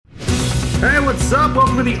Hey, what's up?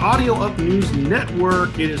 Welcome to the Audio Up News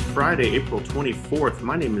Network. It is Friday, April 24th.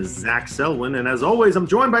 My name is Zach Selwyn, and as always, I'm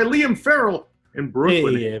joined by Liam Farrell in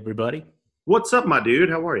Brooklyn. Hey, everybody. What's up, my dude?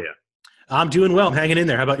 How are you? I'm doing well. I'm hanging in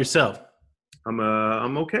there. How about yourself? I'm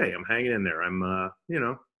okay. I'm hanging in there.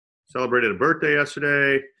 Celebrated a birthday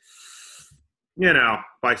yesterday,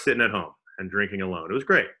 by sitting at home and drinking alone. It was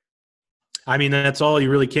great. I mean, that's all you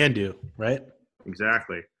really can do, right?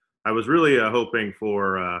 Exactly. I was really hoping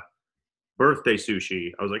for birthday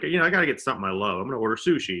sushi. I was like, I got to get something I love. I'm going to order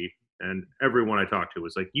sushi. And everyone I talked to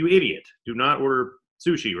was like, you idiot. Do not order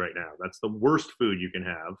sushi right now. That's the worst food you can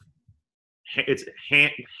have. It's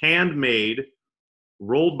handmade,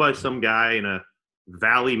 rolled by some guy in a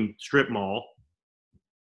Valley strip mall.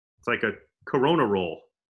 It's like a Corona roll.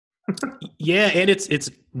 Yeah, and it's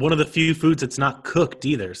one of the few foods that's not cooked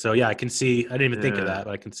either. So, yeah, I can see. I didn't even think of that,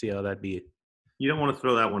 but I can see how that'd be. You don't want to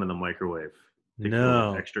throw that one in the microwave.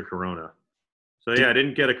 No. Extra Corona. So, yeah, I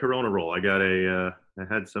didn't get a Corona roll. I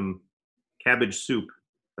had some cabbage soup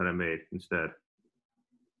that I made instead.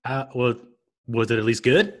 Well, was it at least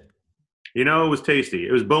good? It was tasty.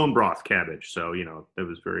 It was bone broth cabbage, so, it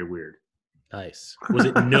was very weird. Nice. Was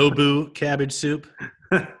it Nobu cabbage soup?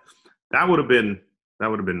 That would have been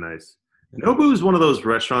nice. Nobu is one of those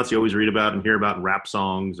restaurants you always read about and hear about in rap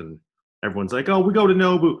songs, and everyone's like, oh, we go to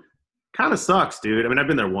Nobu. Kind of sucks, dude. I mean, I've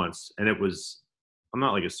been there once, and I'm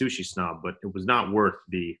not like a sushi snob, but it was not worth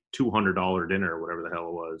the $200 dinner or whatever the hell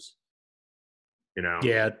it was.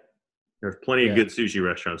 Yeah. There's plenty of good sushi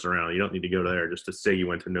restaurants around. You don't need to go there just to say you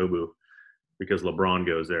went to Nobu because LeBron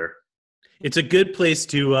goes there. It's a good place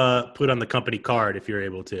to put on the company card if you're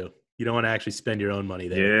able to. You don't want to actually spend your own money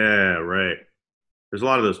there. Yeah, right. There's a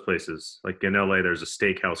lot of those places. Like in LA, there's a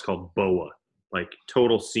steakhouse called Boa. Like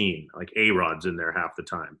total scene. Like A-Rod's in there half the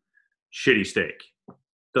time. Shitty steak.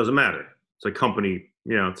 Doesn't matter. It's a company,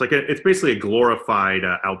 it's basically a glorified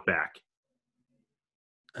Outback.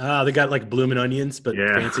 They got like bloomin' onions, but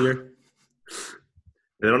fancier.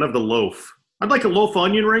 They don't have the loaf. I'd like a loaf of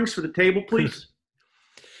onion rings for the table, please.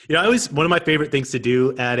 One of my favorite things to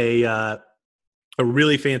do at a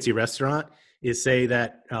really fancy restaurant is say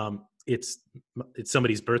that it's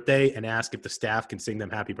somebody's birthday and ask if the staff can sing them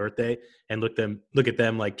happy birthday and look at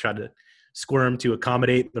them like try to squirm to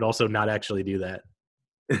accommodate, but also not actually do that.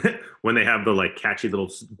 When they have the like catchy little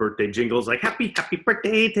birthday jingles like happy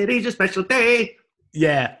birthday, today's your special day.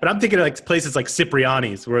 Yeah, but I'm thinking of like places like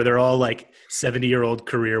Cipriani's where they're all like 70-year-old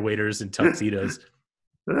career waiters in tuxedos.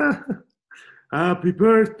 Happy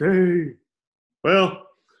birthday. Well,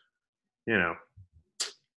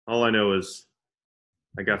 all I know is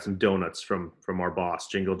I got some donuts from our boss,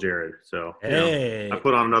 Jingle Jared. So I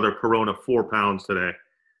put on another Corona 4 pounds today.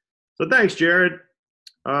 So thanks, Jared.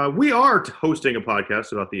 We are hosting a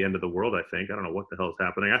podcast about the end of the world, I think. I don't know what the hell is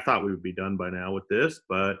happening. I thought we would be done by now with this,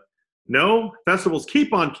 but no. Festivals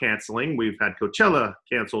keep on canceling. We've had Coachella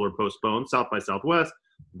canceled or postponed, South by Southwest,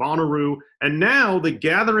 Bonnaroo, and now the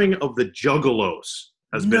Gathering of the Juggalos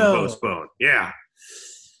has been postponed. Yeah.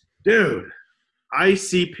 Dude,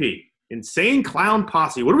 ICP, Insane Clown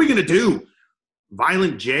Posse. What are we going to do?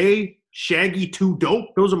 Violent J, Shaggy 2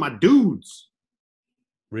 Dope? Those are my dudes.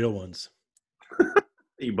 Real ones.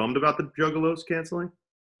 Are you bummed about the Juggalos canceling?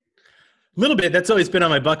 A little bit. That's always been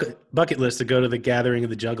on my bucket list to go to the Gathering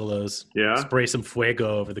of the Juggalos. Yeah. Spray some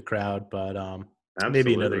fuego over the crowd, but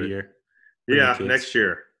maybe another year. Yeah, next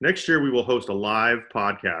year. Next year we will host a live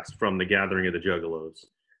podcast from the Gathering of the Juggalos.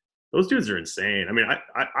 Those dudes are insane. I mean,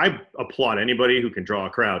 I applaud anybody who can draw a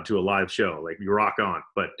crowd to a live show. Like, you rock on.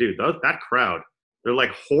 But, dude, that crowd, they're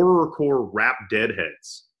like horrorcore rap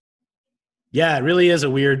deadheads. Yeah, it really is a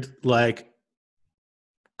weird, like,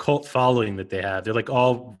 cult following that they have. They're like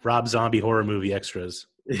all Rob Zombie horror movie extras.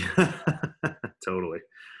 Totally.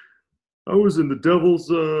 I was in the Devil's,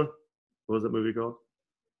 what was that movie called?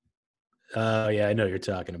 Yeah, I know you're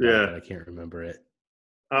talking about, but I can't remember it.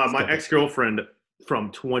 My ex-girlfriend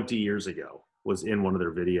from 20 years ago was in one of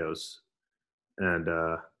their videos and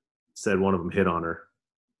said one of them hit on her,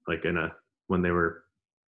 like when they were,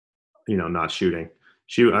 not shooting.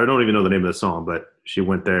 I don't even know the name of the song, but she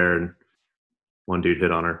went there and one dude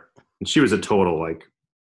hit on her. And she was a total, like,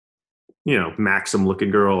 Maxim looking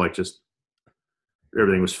girl, like just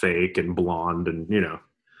everything was fake and blonde and,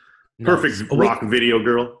 perfect rock video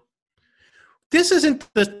girl. This isn't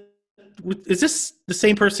is this the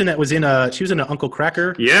same person that was she was in an Uncle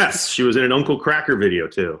Kracker? Yes, she was in an Uncle Kracker video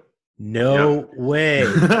too. No way.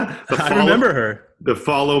 I remember her. The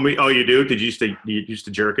Follow Me. Oh, you do? Did you used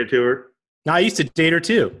to jerk it to her? No, I used to date her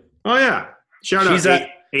too. Oh yeah. Shout out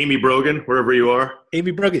Amy Brogan, wherever you are.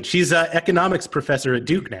 Amy Brogan. She's an economics professor at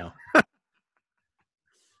Duke now.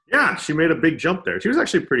 Yeah, she made a big jump there. She was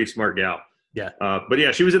actually a pretty smart gal. Yeah. But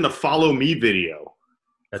yeah, she was in the Follow Me video.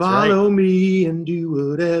 That's Follow right. me and do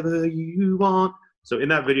whatever you want. So in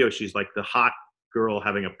that video, she's like the hot girl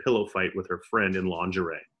having a pillow fight with her friend in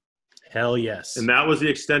lingerie. Hell yes. And that was the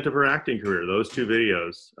extent of her acting career, those two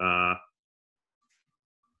videos.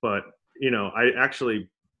 But,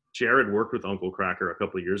 Jared worked with Uncle Kracker a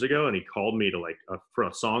couple of years ago, and he called me to for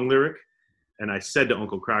a song lyric. And I said to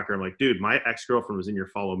Uncle Kracker, I'm like, dude, my ex-girlfriend was in your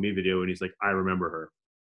Follow Me video. And he's like, I remember her.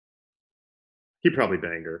 He probably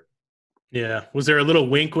banged her. Yeah. Was there a little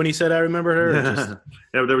wink when he said, I remember her? Yeah,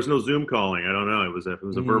 but there was no Zoom calling. I don't know. It was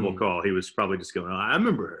a verbal call. He was probably just going, I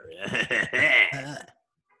remember her.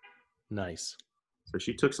 Nice. So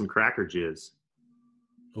she took some cracker jizz.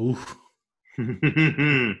 Ooh.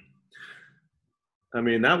 I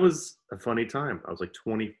mean, that was a funny time. I was like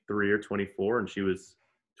 23 or 24, and she was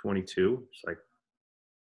 22. It's like,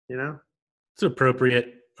 It's an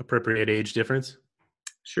appropriate age difference.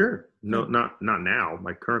 Sure. No, not now.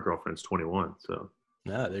 My current girlfriend's 21, so.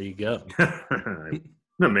 Ah, there you go.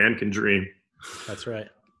 A man can dream. That's right.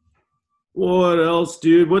 What else,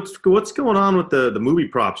 dude? What's going on with the movie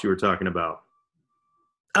props you were talking about?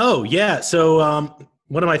 Oh, yeah. So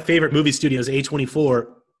one of my favorite movie studios, A24,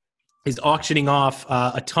 is auctioning off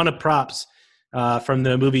a ton of props from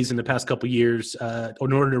the movies in the past couple of years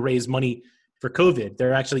in order to raise money for COVID.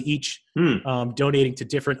 They're actually each donating to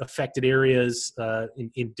different affected areas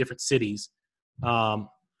in different cities. And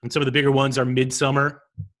some of the bigger ones are Midsummer,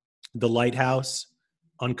 The Lighthouse,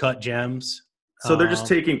 Uncut Gems. So they're just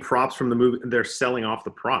taking props from the movie and they're selling off the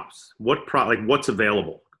props. What's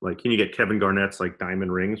available? Like, can you get Kevin Garnett's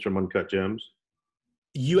diamond rings from Uncut Gems?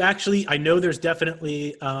 I know there's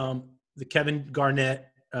definitely the Kevin Garnett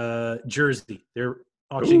jersey. They're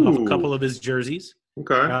auctioning off a couple of his jerseys.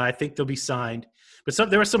 Okay. I think they'll be signed. But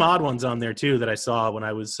there were some odd ones on there, too, that I saw when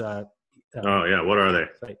I was oh, yeah. What are they?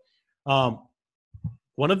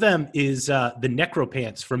 One of them is the Necro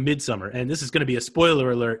Pants from Midsummer. And this is going to be a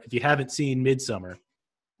spoiler alert if you haven't seen Midsummer.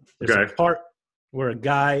 There's a part where a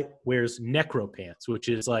guy wears Necro Pants, which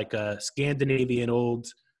is like a Scandinavian old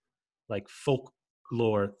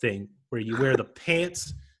folklore thing where you wear the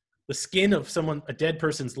pants, the skin of a dead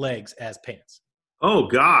person's legs as pants. Oh,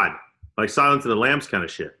 God. Like Silence of the Lambs kind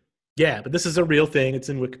of shit. Yeah, but this is a real thing. It's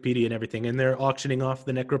in Wikipedia and everything, and they're auctioning off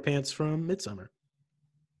the Necro Pants from Midsummer.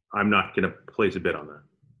 I'm not going to place a bid on that.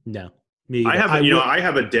 No. I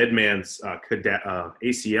have a dead man's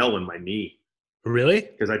ACL in my knee. Really?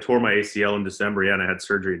 Because I tore my ACL in December, and I had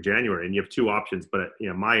surgery in January. And you have two options, but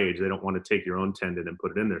at my age, they don't want to take your own tendon and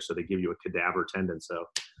put it in there, so they give you a cadaver tendon. So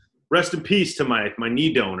rest in peace to my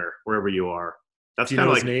knee donor, wherever you are. That's kind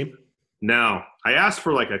of his name? No. I asked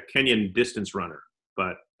for a Kenyan distance runner,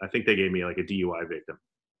 but I think they gave me a DUI victim.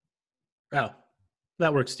 Oh,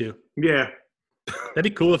 that works too. Yeah. That'd be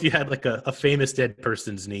cool if you had a famous dead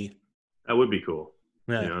person's knee. That would be cool.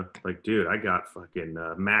 Yeah. Dude, I got fucking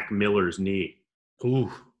Mac Miller's knee.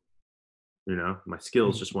 Ooh. My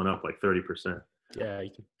skills just went up 30%. Yeah.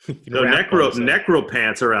 So Necro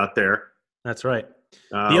Pants are out there. That's right.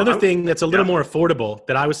 The other thing that's a little more affordable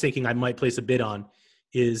that I was thinking I might place a bid on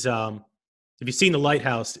is if you've seen The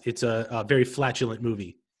Lighthouse, it's a very flatulent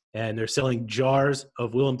movie. And they're selling jars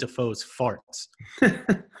of Willem Dafoe's farts.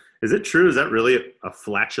 Is it true? Is that really a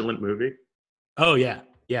flatulent movie? Oh, yeah.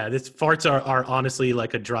 Yeah, farts are honestly a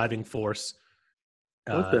driving force.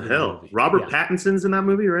 What the hell? Robert Pattinson's in that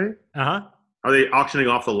movie, right? Uh-huh. Are they auctioning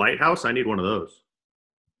off The Lighthouse? I need one of those.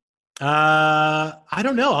 I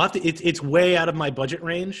don't know. It's way out of my budget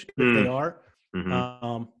range if they are.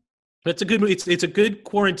 Mm-hmm. But it's a good movie. It's a good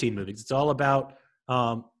quarantine movie. It's all about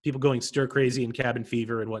people going stir crazy and cabin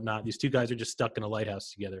fever and whatnot. These two guys are just stuck in a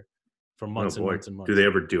lighthouse together for months and months and months. Do they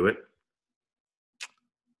ever do it?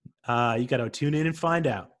 You got to tune in and find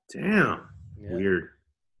out. Damn. Yeah. Weird.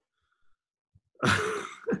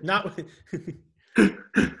 Not.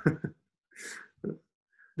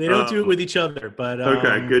 They don't do it with each other, but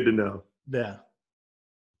okay, good to know. Yeah.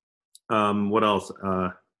 What else?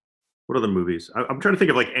 What other movies? I'm trying to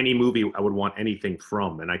think of any movie I would want anything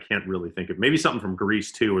from, and I can't really think of. Maybe something from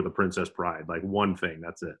Grease 2 or The Princess Bride. One thing.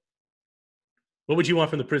 That's it. What would you want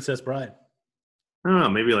from The Princess Bride? I don't know.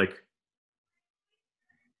 Maybe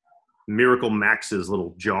Miracle Max's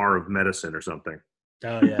little jar of medicine or something.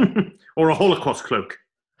 Oh yeah. Or a Holocaust cloak.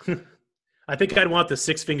 I think I'd want the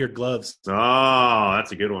 6-finger gloves. Oh,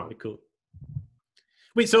 that's a good one. Pretty cool.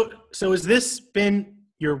 Wait, so has this been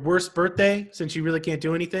your worst birthday since you really can't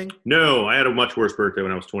do anything? No, I had a much worse birthday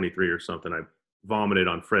when I was 23 or something. I vomited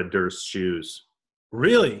on Fred Durst's shoes.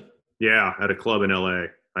 Really? Yeah, at a club in LA.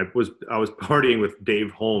 I was partying with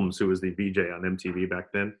Dave Holmes, who was the VJ on MTV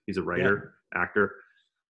back then. He's a writer, actor,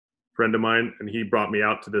 friend of mine, and he brought me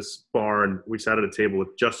out to this bar, and we sat at a table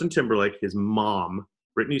with Justin Timberlake, his mom,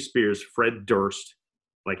 Britney Spears, Fred Durst,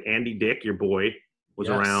 like Andy Dick, your boy, was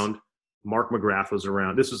around. Mark McGrath was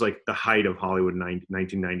around. This was like the height of Hollywood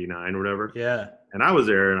 1999 or whatever. Yeah. And I was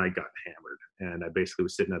there, and I got hammered, and I basically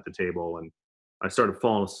was sitting at the table, and I started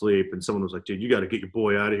falling asleep, and someone was like, dude, you got to get your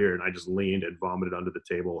boy out of here. And I just leaned and vomited under the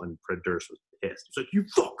table, and Fred Durst was pissed. He's like, you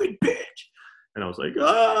fucking bitch. And I was like,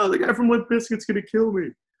 the guy from Limp Bizkit's going to kill me.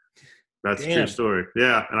 That's a true story.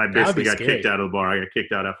 Yeah. And I basically got kicked out of the bar. I got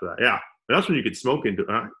kicked out after that. Yeah. But that's when you could smoke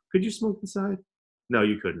could you smoke inside? No,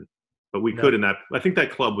 you couldn't. But we could in that. I think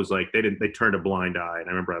that club was like, they turned a blind eye. And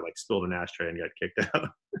I remember I like spilled an ashtray and got kicked out.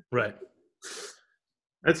 Right.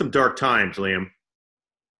 That's some dark times, Liam.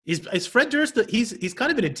 Is Fred Durst? He's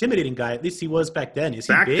kind of an intimidating guy. At least he was back then.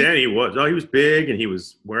 Back then he was. Oh, he was big, and he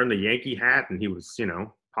was wearing the Yankee hat, and he was,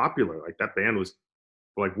 popular. Like that band was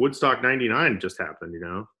like Woodstock '99 just happened,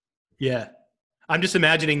 Yeah, I'm just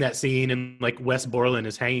imagining that scene, and like Wes Borland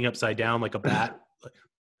is hanging upside down like a bat.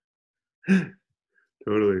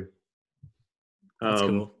 Totally. That's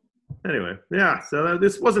cool. Anyway, yeah. So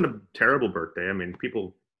this wasn't a terrible birthday. I mean,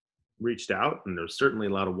 people reached out, and there's certainly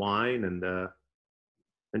a lot of wine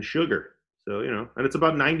and sugar. So, and it's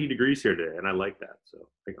about 90 degrees here today, and I like that. So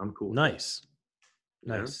I'm cool. Nice.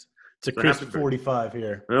 Nice. It's a crisp 45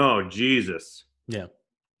 here. Oh, Jesus. Yeah.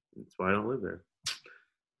 That's why I don't live there.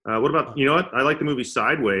 What about, you know what? I like the movie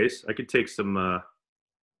Sideways. I could take some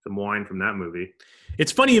wine from that movie.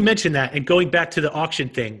 It's funny you mentioned that. And going back to the auction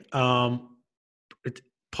thing, Paul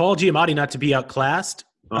Giamatti, not to be outclassed,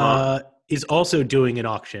 is also doing an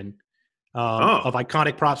auction of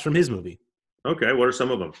iconic props from his movie. Okay. What are some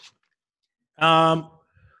of them?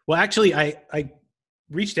 Well, actually, I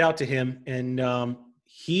reached out to him, and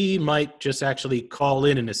he might just actually call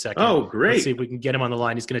in a second. Oh, great. Let's see if we can get him on the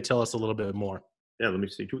line. He's going to tell us a little bit more. Yeah, let me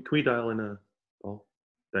see. Can we dial in? Paul?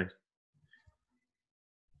 Thanks.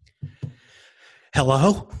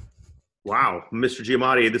 Hello? Wow. Mr.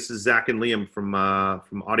 Giamatti, this is Zach and Liam from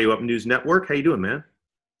Audio Up News Network. How you doing, man?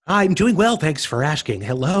 I'm doing well. Thanks for asking.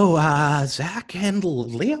 Hello, Zach and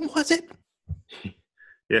Liam, was it?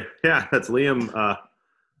 Yeah, that's Liam.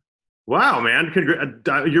 Wow, man.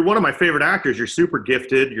 You're one of my favorite actors. You're super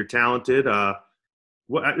gifted. You're talented. I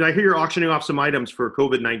hear you're auctioning off some items for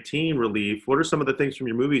COVID-19 relief. What are some of the things from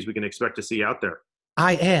your movies we can expect to see out there?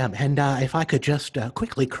 I am, and if I could just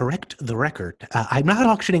quickly correct the record, I'm not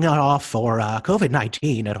auctioning it off for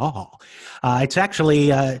COVID-19 at all. It's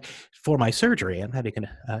actually for my surgery. I'm having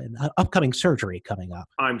an upcoming surgery coming up.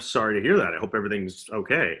 I'm sorry to hear that. I hope everything's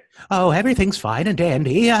okay. Oh, everything's fine and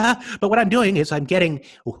dandy. But what I'm doing is I'm getting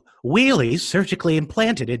wheelies surgically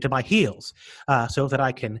implanted into my heels so that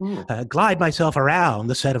I can glide myself around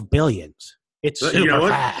the set of billions. It's super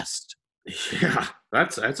fast. Yeah,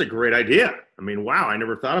 that's a great idea. I mean, wow, I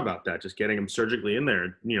never thought about that. Just getting them surgically in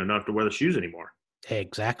there, not have to wear the shoes anymore.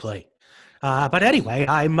 Exactly. But anyway,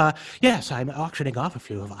 I'm auctioning off a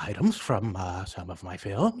few of items from some of my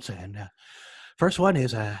films, and first one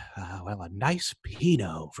is a nice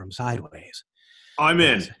Pinot from Sideways. I'm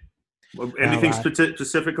in. Anything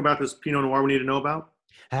specific about this Pinot Noir we need to know about?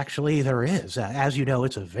 Actually, there is. As you know,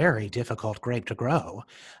 it's a very difficult grape to grow.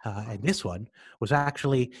 And this one was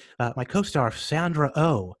actually my co-star, Sandra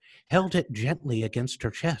Oh, held it gently against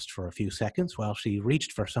her chest for a few seconds while she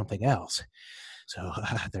reached for something else. So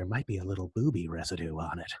there might be a little booby residue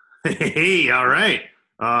on it. Hey, all right.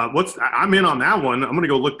 I'm in on that one. I'm going to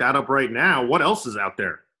go look that up right now. What else is out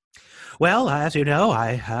there? Well, as you know,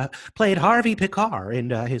 I played Harvey Picard in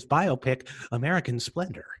his biopic, American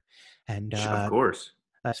Splendor. And of course.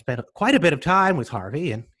 I spent quite a bit of time with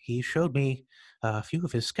Harvey, and he showed me a few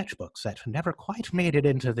of his sketchbooks that never quite made it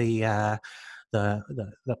into the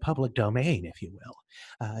public domain, if you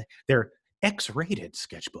will. They're X-rated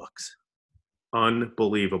sketchbooks.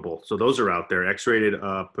 Unbelievable. So those are out there. X-rated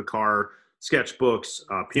Picard sketchbooks,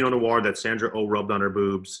 Pinot Noir that Sandra Oh rubbed on her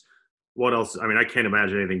boobs. What else? I mean, I can't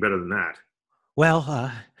imagine anything better than that.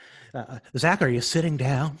 Well, Zach, are you sitting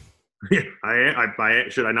down? I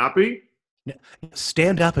should I not be?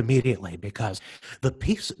 Stand up immediately, because the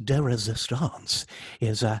piece de resistance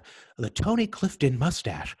is the Tony Clifton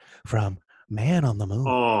mustache from Man on the Moon.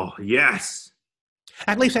 Oh, yes.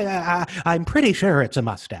 At least I'm pretty sure it's a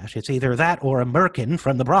mustache. It's either that or a merkin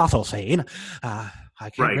from the brothel scene. I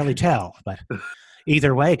can't really tell, but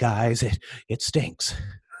either way, guys, it stinks.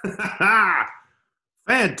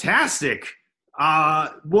 Fantastic.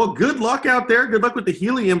 Well, good luck out there. Good luck with the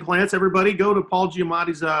Healy implants, everybody. Go to Paul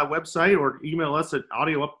Giamatti's website or email us at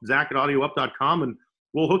Zach@audioup.com and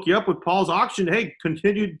we'll hook you up with Paul's auction. Hey,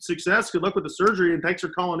 continued success. Good luck with the surgery, and thanks for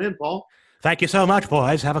calling in, Paul. Thank you so much,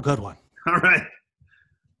 boys. Have a good one. All right.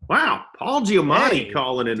 Wow, Paul Giamatti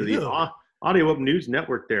calling into the Audio Up News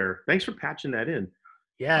Network there. Thanks for patching that in.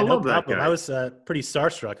 Yeah, I love that guy. I was pretty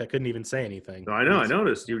starstruck. I couldn't even say anything. I know. I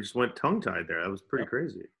noticed. You just went tongue-tied there. That was pretty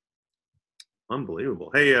crazy.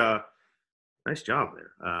 Unbelievable. Hey, nice job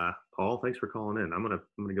there, Paul. Thanks for calling in. I'm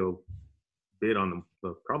gonna go bid on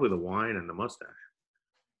probably the wine and the mustache.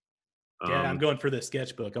 Yeah, I'm going for the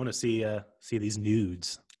sketchbook. I want to see these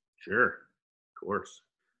nudes. Sure, of course.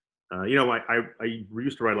 I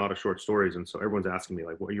used to write a lot of short stories, and so everyone's asking me,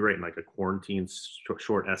 like, what are you writing, like a quarantine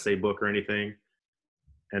short essay book or anything?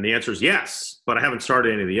 And the answer is yes, but I haven't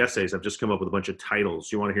started any of the essays. I've just come up with a bunch of titles.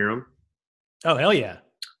 You want to hear them? Oh, hell yeah.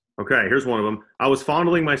 Okay, here's one of them. I was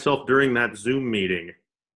fondling myself during that Zoom meeting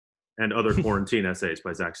and other quarantine essays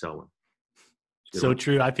by Zach Selwyn. So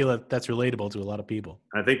true. I feel like that's relatable to a lot of people.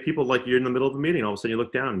 I think people, like, you're in the middle of a meeting, all of a sudden you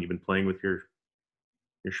look down and you've been playing with your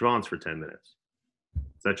schwans for 10 minutes.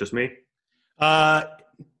 Is that just me?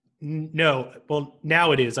 No. Well,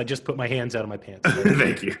 now it is. I just put my hands out of my pants.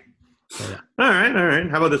 Thank you. Oh, yeah. All right.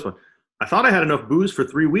 How about this one? I thought I had enough booze for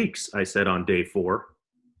 3 weeks, I said on day 4.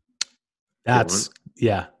 That's,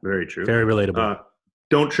 yeah. Very true. Very relatable.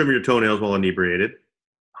 Don't trim your toenails while inebriated.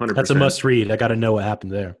 100%. That's a must read. I got to know what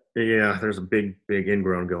happened there. Yeah, there's a big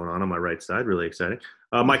ingrown going on my right side. Really exciting.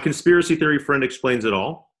 My conspiracy theory friend explains it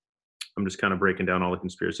all. I'm just kind of breaking down all the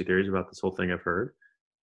conspiracy theories about this whole thing I've heard,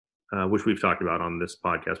 which we've talked about on this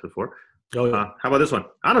podcast before. Oh, yeah. How about this one?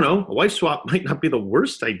 I don't know. A wife swap might not be the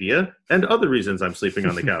worst idea, and other reasons I'm sleeping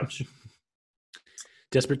on the couch.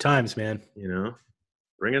 Desperate times, man.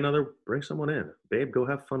 Bring someone in. Babe, go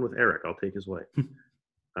have fun with Eric. I'll take his wife.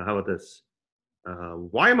 How about this?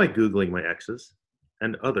 Why am I Googling my exes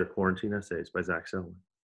and other quarantine essays by Zach Selwyn?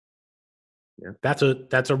 Yeah, that's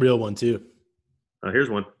a real one too. Here's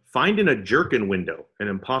one. Finding a jerkin window, an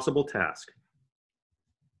impossible task.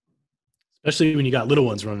 Especially when you got little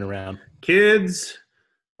ones running around. Kids,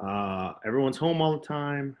 everyone's home all the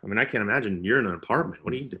time. I mean, I can't imagine you're in an apartment.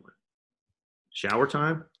 What are you doing? Shower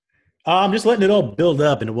time? I'm just letting it all build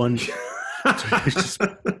up into one just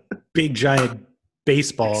big giant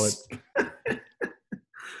baseball.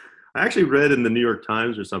 I actually read in the New York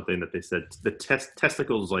Times or something that they said the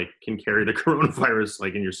testicles can carry the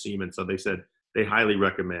coronavirus in your semen. So they said they highly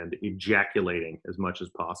recommend ejaculating as much as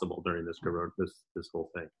possible during this whole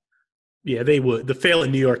thing. Yeah, they would. The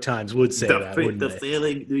failing New York Times would say that, wouldn't they? The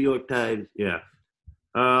failing New York Times. Yeah.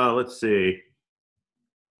 Let's see.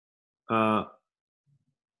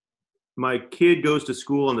 My kid goes to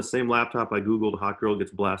school on the same laptop I Googled hot girl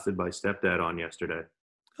gets blasted by stepdad on yesterday.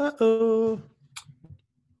 Uh-oh.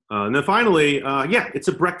 And then finally, it's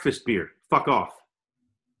a breakfast beer. Fuck off.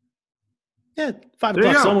 Yeah,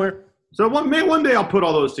 $5 somewhere. So one day I'll put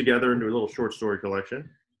all those together into a little short story collection.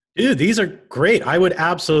 Dude, these are great. I would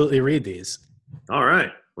absolutely read these. All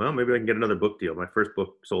right. Well, maybe I can get another book deal. My first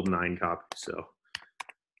book sold 9 copies, so.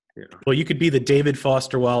 Yeah. Well, you could be the David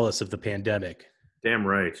Foster Wallace of the pandemic. Damn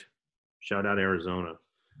right. Shout out Arizona.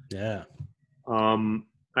 Yeah. I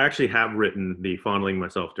actually have written the fondling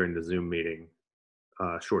myself during the Zoom meeting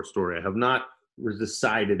short story. I have not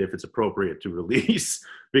decided if it's appropriate to release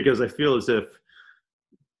because I feel as if,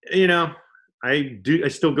 I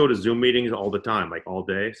still go to Zoom meetings all the time, all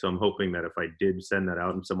day. So I'm hoping that if I did send that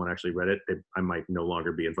out and someone actually read it, I might no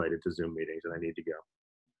longer be invited to Zoom meetings and I need to go.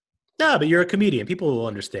 No, but you're a comedian. People will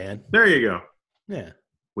understand. There you go. Yeah.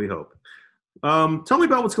 We hope. Tell me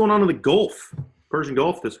about what's going on in the Gulf, Persian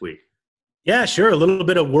Gulf this week. Yeah, sure. A little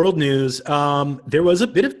bit of world news. There was a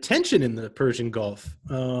bit of tension in the Persian Gulf.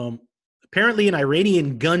 Apparently an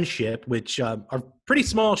Iranian gunship, which are pretty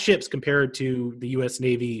small ships compared to the U.S.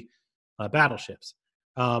 Navy battleships.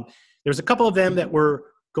 There's a couple of them that were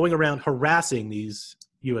going around harassing these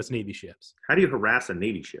U.S. Navy ships. How do you harass a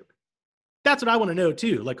Navy ship? That's what I want to know,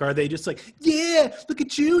 too. Are they just yeah, look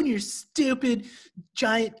at you and your stupid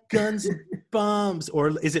giant guns and bombs?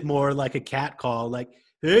 Or is it more like a cat call,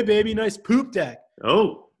 hey, baby, nice poop deck?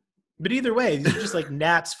 Oh. But either way, these are just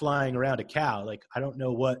gnats flying around a cow. I don't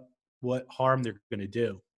know what harm they're going to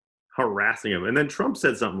do. Harassing them. And then Trump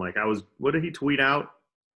said something what did he tweet out?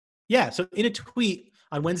 Yeah, so in a tweet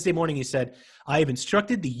on Wednesday morning, he said, I have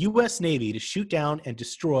instructed the U.S. Navy to shoot down and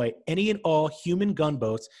destroy any and all human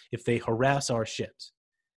gunboats if they harass our ships.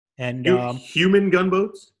 And human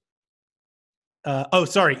gunboats?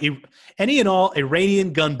 Any and all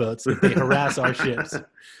Iranian gunboats if they harass our ships.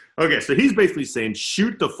 Okay, so he's basically saying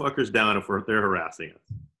shoot the fuckers down if they're harassing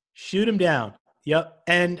us. Shoot them down. Yep.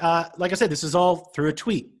 And like I said, this is all through a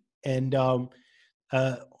tweet. And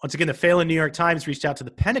once again, the failing New York Times reached out to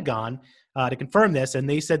the Pentagon to confirm this, and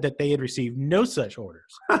they said that they had received no such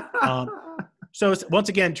orders. So once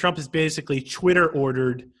again, Trump has basically Twitter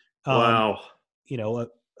ordered, wow,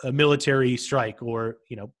 a military strike or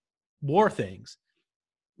war things.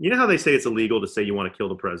 You know how they say it's illegal to say you want to kill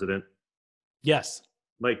the president? Yes.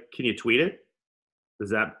 Like, can you tweet it? Does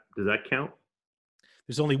that count?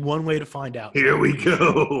 There's only one way to find out. Here we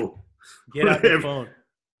go. Get out your phone.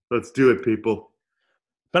 Let's do it, people.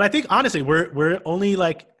 But I think honestly, we're only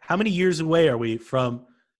like, how many years away are we from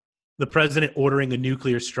the president ordering a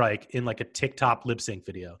nuclear strike in like a TikTok lip sync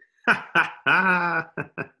video?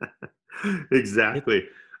 Exactly.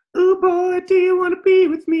 Oh boy, do you want to be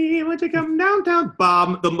with me? Why don't you come downtown?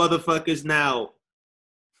 Bomb the motherfuckers now.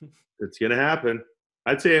 It's gonna happen.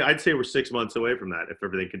 I'd say we're 6 months away from that if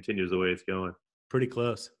everything continues the way it's going. Pretty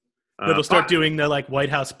close. They'll start doing the like White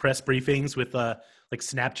House press briefings with like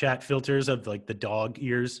Snapchat filters of like the dog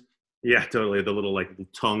ears. Yeah, totally. The little like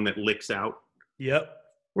tongue that licks out. Yep.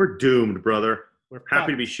 We're doomed, brother. We're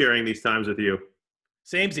happy to be sharing these times with you.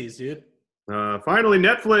 Samesies, dude. Finally,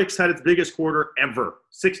 Netflix had its biggest quarter ever.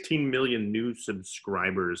 16 million new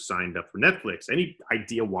subscribers signed up for Netflix. Any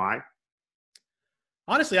idea why?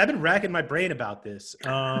 Honestly, I've been racking my brain about this.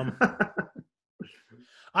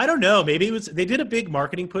 I don't know. Maybe they did a big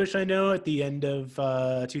marketing push, I know, at the end of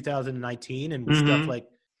 2019 and with stuff like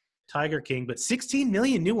Tiger King, but 16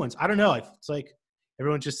 million new ones. I don't know. It's like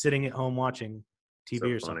everyone's just sitting at home watching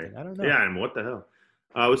TV or something. I don't know. Yeah, and what the hell?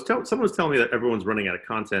 Someone was telling me that everyone's running out of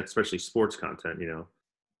content, especially sports content,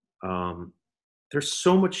 There's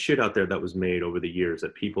so much shit out there that was made over the years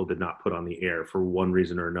that people did not put on the air for one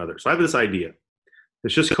reason or another. So I have this idea.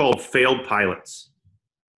 It's just called failed pilots.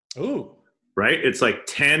 Ooh. Right? It's like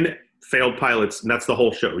 10 failed pilots, and that's the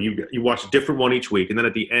whole show. You watch a different one each week, and then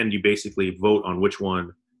at the end, you basically vote on which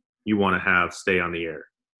one you want to have stay on the air.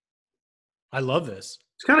 I love this.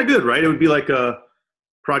 It's kind of good, right? It would be like a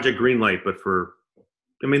Project Greenlight, but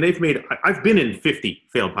I've been in 50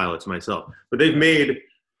 failed pilots myself, but they've made,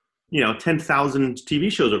 10,000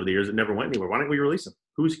 TV shows over the years that never went anywhere. Why don't we release them?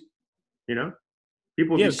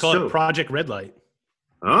 People would be call it Project Red Light.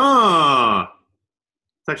 Ah,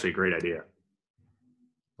 it's actually a great idea.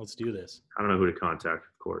 Let's do this. I don't know who to contact,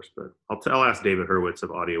 of course, but I'll ask David Hurwitz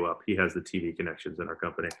of Audio Up. He has the TV connections in our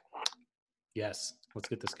company. Yes, let's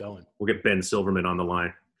get this going. We'll get Ben Silverman on the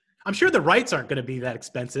line. I'm sure the rights aren't going to be that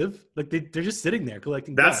expensive. Like they're just sitting there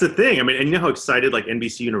collecting. That's the thing. I mean, and you know how excited like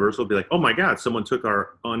NBC Universal will be like, oh my God, someone took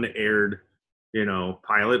our unaired,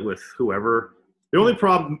 pilot with whoever. The only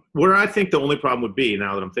problem would be,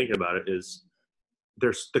 now that I'm thinking about it, is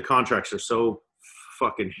the contracts are so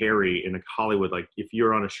fucking hairy in Hollywood. Like if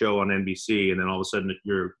you're on a show on NBC and then all of a sudden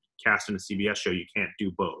you're cast in a CBS show, you can't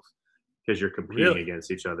do both because you're competing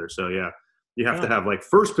against each other. So yeah, you have to have like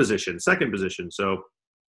first position, second position. So,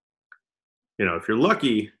 if you're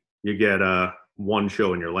lucky, you get one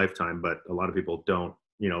show in your lifetime, but a lot of people don't.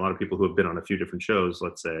 A lot of people who have been on a few different shows,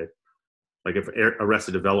 let's say, like if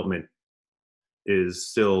Arrested Development is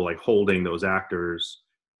still like holding those actors,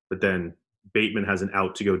 but then Bateman has an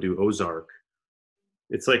out to go do Ozark.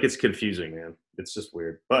 It's like, it's confusing, man. It's just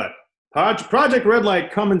weird. But Project Red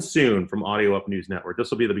Light coming soon from Audio Up News Network.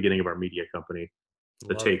 This will be the beginning of our media company.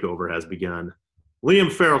 The takeover has begun.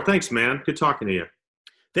 Liam Farrell, thanks, man. Good talking to you.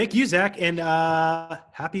 Thank you, Zach, and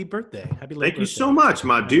happy birthday. Happy late Thank you birthday. so much,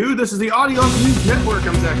 my dude. This is the Audio Up News Network.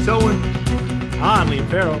 I'm Zach Selwyn. I'm Liam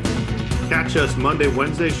Farrell. Catch us Monday,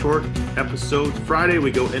 Wednesday, short episodes. Friday,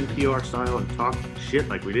 we go NPR style and talk shit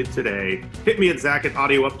like we did today. Hit me at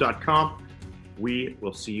Zach@audioup.com. We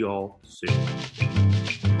will see you all soon.